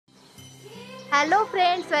Hello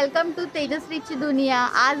friends, welcome to तेजश्रीची दुनिया।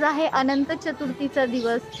 आज आहे अनंत चतुर्थीचा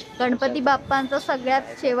दिवस। गणपती बाप्पांचा सगळ्यात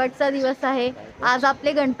शेवटचा दिवस आहे। आज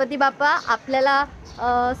आपले गणपती बाप्पा आपल्याला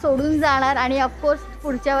सोडून जाणार आणि ऑफकोर्स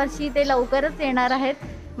पुढच्या वर्षी ते लवकरच येणार आहेत।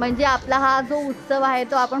 म्हणजे आपला हा जो उत्सव आहे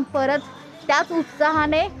तो आपण परत त्याच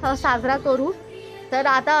उत्साहाने साजरा करू। तर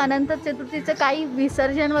आता अनंत चतुर्थीचं काही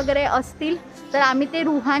विसर्जन वगैरे असतील तर आम्ही ते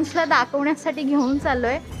रुहांशला दाखवण्यासाठी घेऊन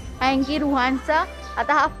चाललोय। कारण की रुहांशचा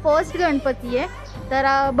आता हा फर्स्ट गणपती आहे। तर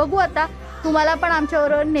बघू, आता तुम्हाला पण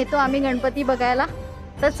आमच्याबरोबर नेतो आम्ही गणपती बघायला।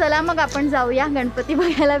 तर चला मग आपण जाऊया गणपती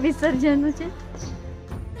बघायला विसर्जनाचे।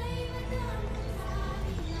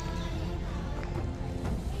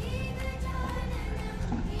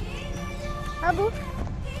 अबू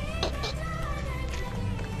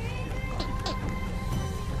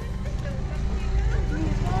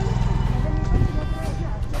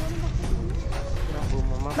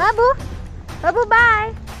बाबू बाबू बाय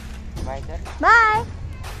बाय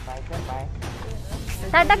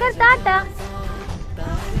टाटा कर टाटा।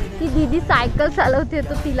 ती दीदी सायकल चालवते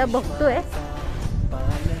तो तिला बघतोय।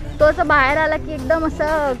 तो असं बाहेर आला की एकदम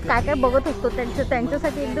असं काय काय बघत असतो।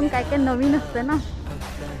 त्यांच्यासाठी एकदम काय काय नवीन असतं ना।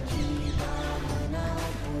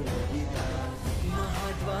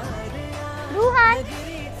 रुहान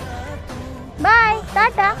बाय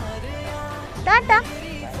टाटा टाटा।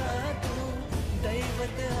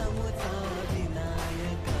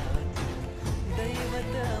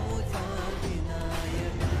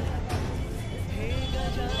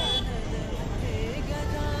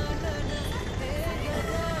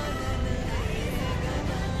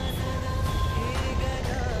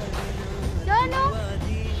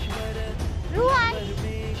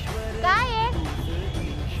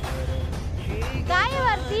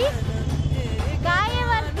 काय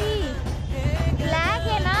वरती फ्लॅग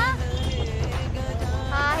आहे ना।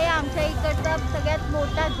 हा आहे आमच्या इकडचा सगळ्यात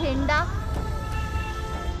मोठा झेंडा।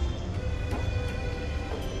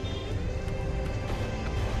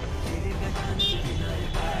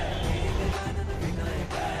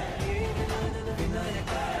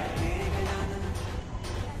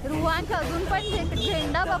 रुहान अजून पण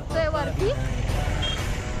झेंडा बघतोय वरती।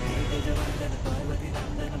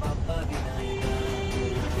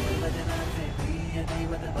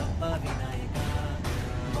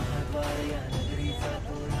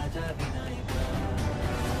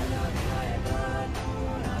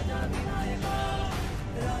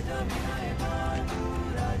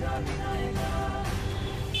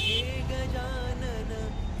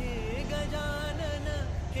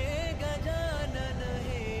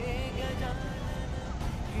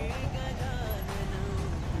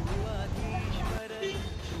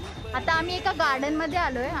 आता आम्ही एका गार्डन मध्ये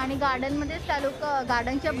आलोय आणि गार्डन मध्येच त्या लोक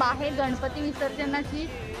गार्डनच्या बाहेर गणपती विसर्जनाची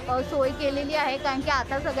सोय केलेली आहे। कारण की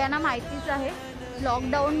आता सगळ्यांना माहितीच आहे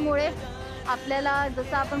लॉकडाऊनमुळे आपल्याला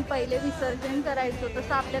जसं आपण पहिले विसर्जन करायचो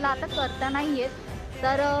तसं आपल्याला आता करता नाही येत।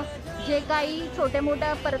 तर जे काही छोटे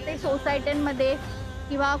मोठ्या प्रत्येक सोसायट्यांमध्ये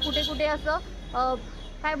किंवा कुठे कुठे असं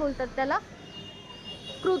काय बोलतात त्याला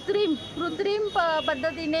कृत्रिम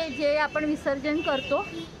पद्धतीने जे आपण विसर्जन करतो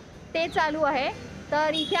ते चालू आहे।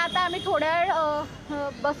 तर इथे आता आम्ही थोड्या वेळ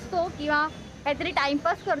बसतो किंवा काहीतरी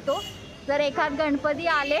टाइमपास करतो। जर एखाद गणपती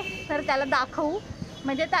आले तर त्याला दाखवू,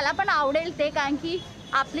 म्हणजे त्याला पण आवडेल ते। कारण की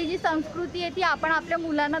आपली जी संस्कृती आहे ती आपण आपल्या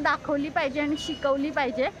मुलांना दाखवली पाहिजे आणि शिकवली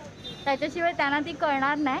पाहिजे, त्याच्याशिवाय त्यांना ती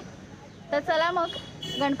कळणार नाही। तर चला मग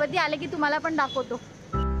गणपती आले की तुम्हाला पण दाखवतो।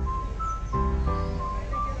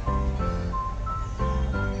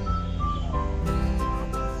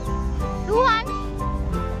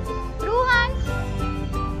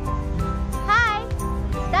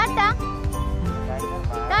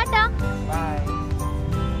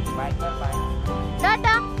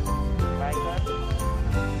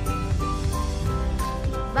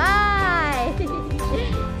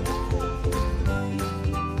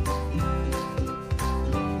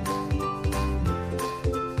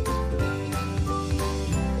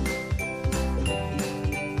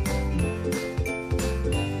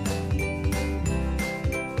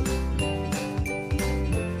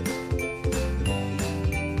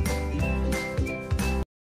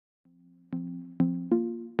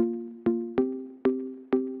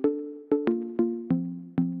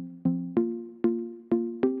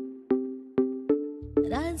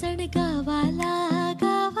 रांजण गावाला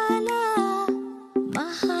गावाला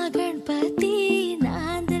महागणपती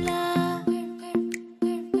नांदला।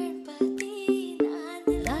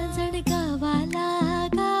 रांजण गावाला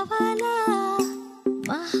गावाला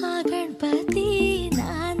महागणपती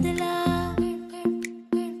नांदला।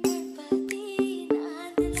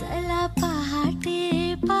 चला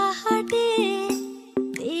पहाटे पहाटे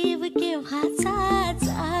देव केव्हाचा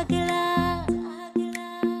जागला।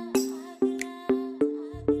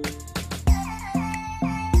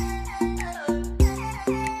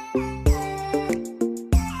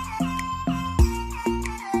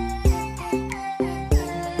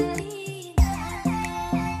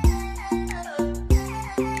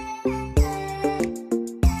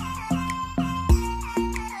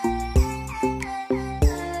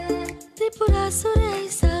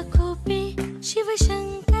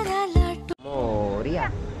 मोरया.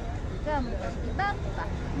 गणपती बाप्पा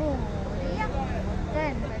मोरया.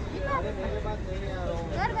 गणपती बाप्पा.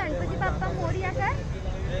 कर गणपती बाप्पा मोरया कर.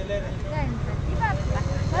 गणपती बाप्पा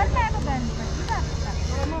कर काय गं गणपती बाप्पा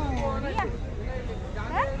मोरया.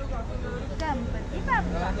 कर गणपती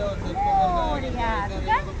बाप्पा मोरया. तू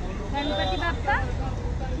काय गणपती बाप्पा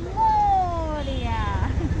मोरया.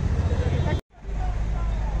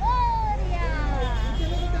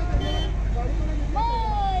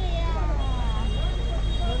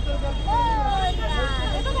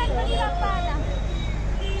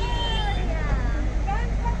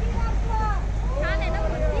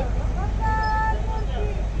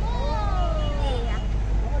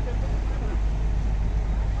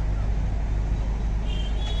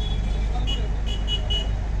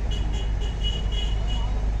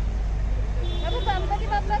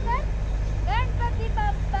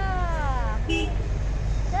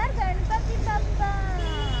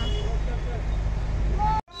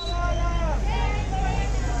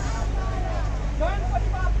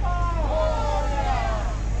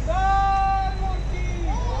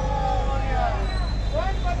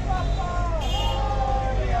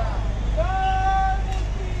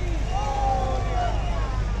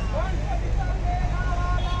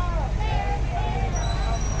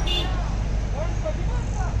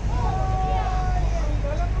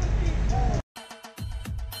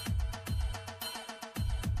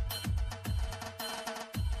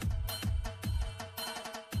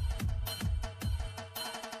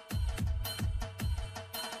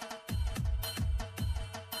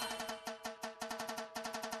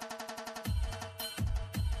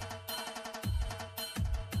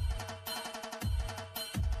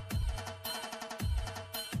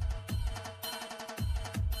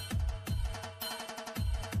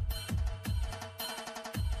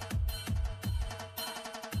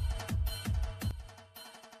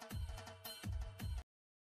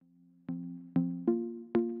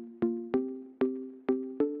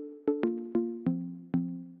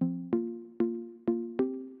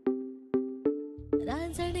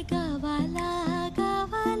 रांजण गावाला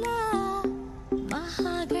गावाला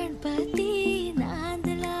महागणपती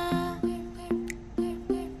नांदला.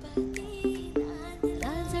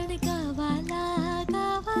 रांजण गावाला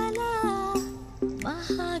गावाला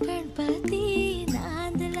महागणपती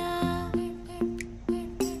नांदला.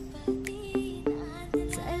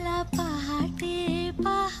 चला पहाटे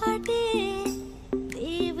पहाटे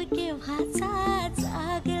देव केव्हाचा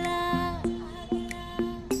जागला.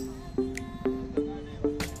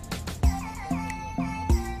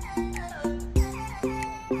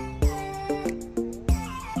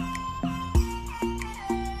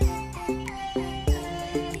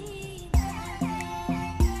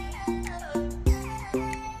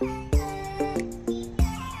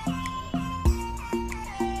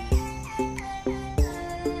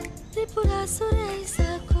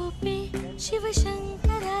 त्रिपुरासुराईचा खोपे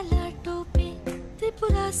शिवशंकराला टोपे.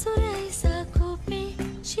 त्रिपुरासुराईचा खोपे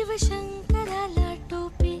शिवशंकराला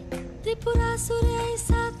टोपे.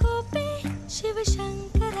 त्रिपुरासुराईचा खोपे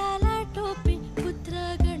शिवशंकराला टोपे. पुत्र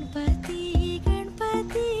गणपती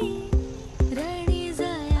गणपती रणी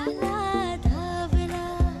जायाला धावला.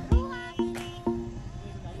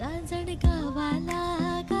 रांजण गावाला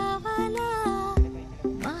गावाला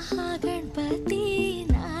महागणपती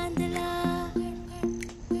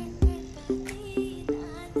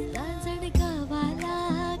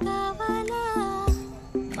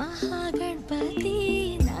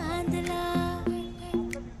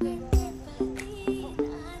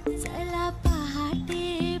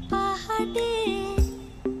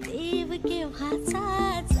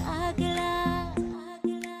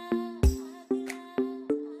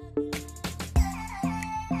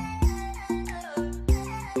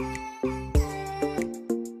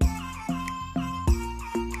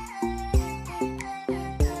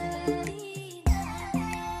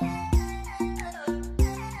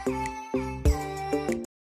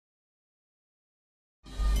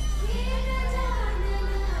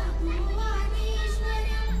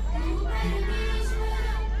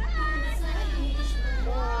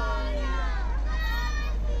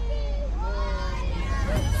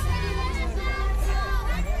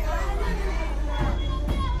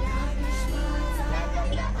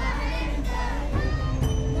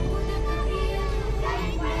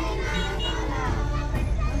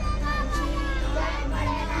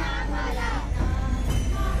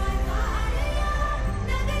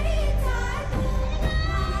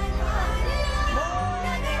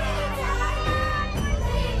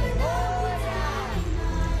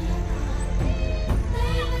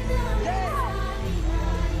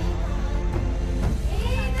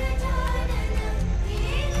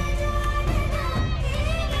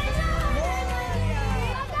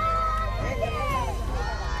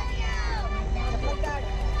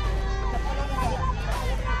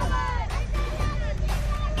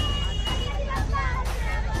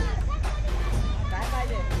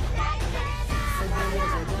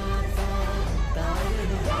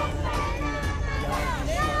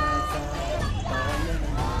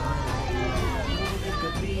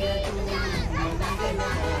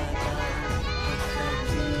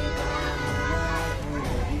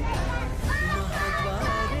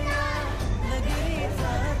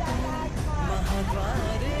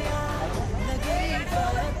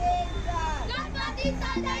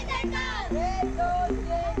रांजण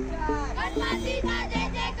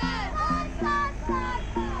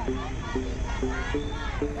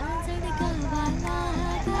गावाला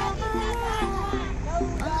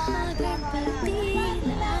महागणपती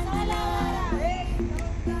नांदला.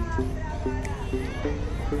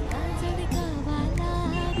 रांजण गावाला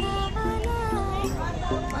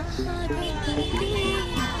महागणपती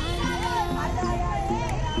नांदला.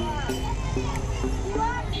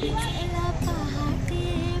 पहाटे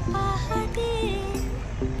पहाटे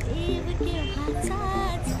देव केव्हाचा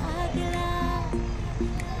जागला.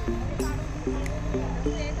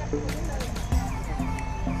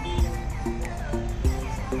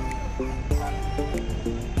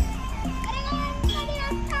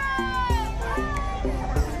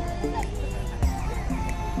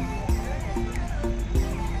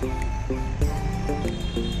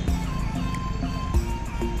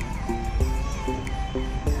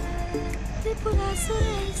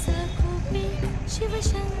 त्रिपुरासुराईचा कोपे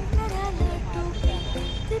शिवशंकराला टोपे.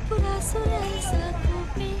 त्रिपुरासुराईचा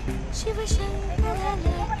कोपे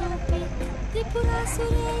शिवशंकराला टोपे.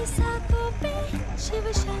 त्रिपुरासुराईचा कोपे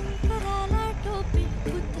शिवशंकराला टोपे.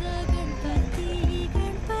 पुत्र गणपती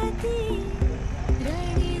गणपती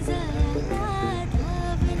रणी जायला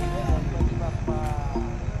धावला.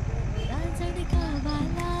 रांजण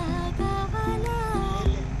गावाला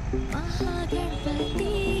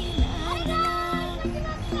महागणपती नांदला.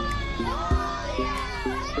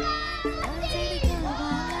 रांजण गावाला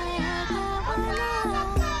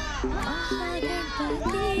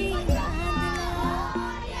महागणपती नांदला.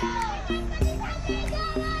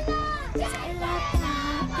 चला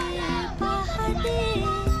पहाटे पहाटे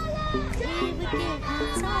देव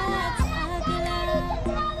केव्हाचा जागला.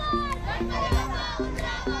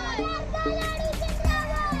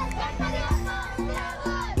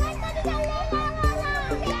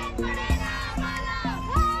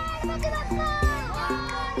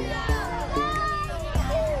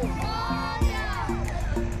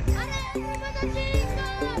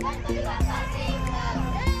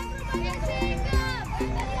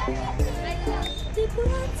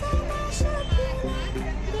 त्रिपुराचा नाश केला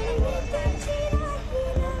गणयेतेची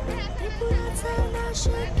राहिला. त्रिपुराचा नाश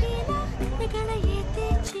केला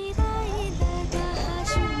गणयेतेची राहिला. दहा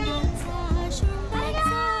शुंडाचा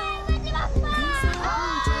शुंडाचा दिसापूजाचा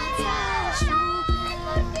शोभा.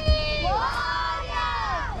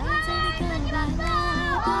 रांजण गावाला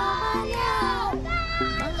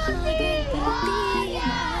महागणपती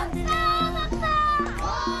नांदला.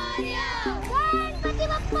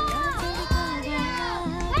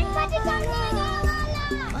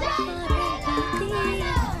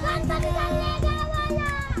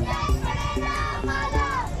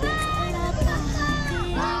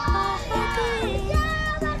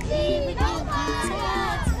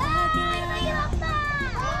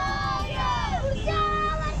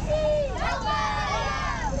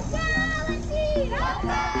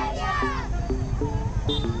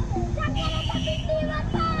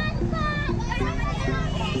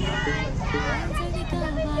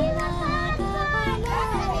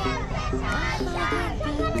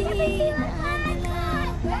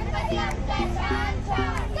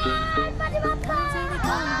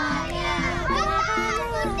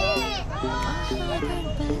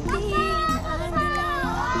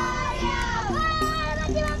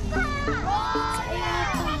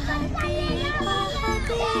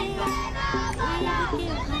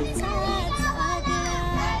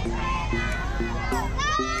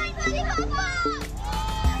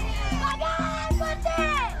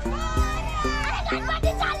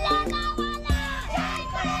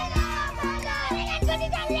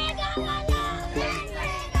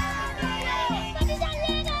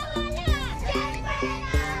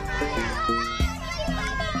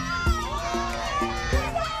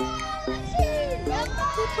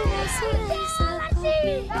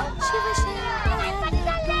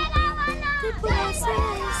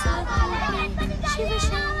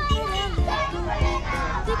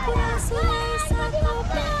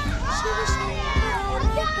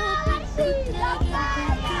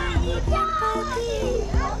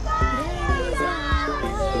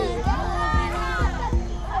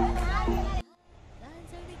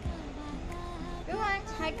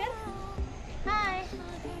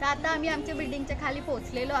 तर आता आम्ही आमच्या बिल्डिंगच्या खाली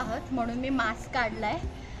पोहोचलेलो आहोत म्हणून मी मास्क काढलाय.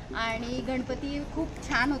 आणि गणपती खूप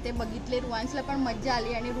छान होते, बघितले. रुवांशला पण मज्जा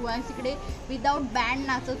आली आणि रुवांश इकडे विदाऊट बँड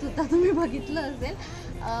नाचत होता, तुम्ही बघितलं असेल.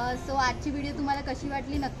 सो आजची व्हिडिओ तुम्हाला कशी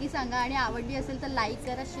वाटली नक्की सांगा आणि आवडली असेल तर लाईक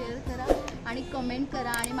करा, शेअर करा आणि कमेंट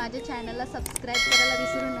करा आणि माझ्या चॅनलला सबस्क्राईब करायला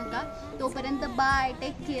विसरू नका. तोपर्यंत बाय,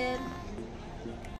 टेक केअर.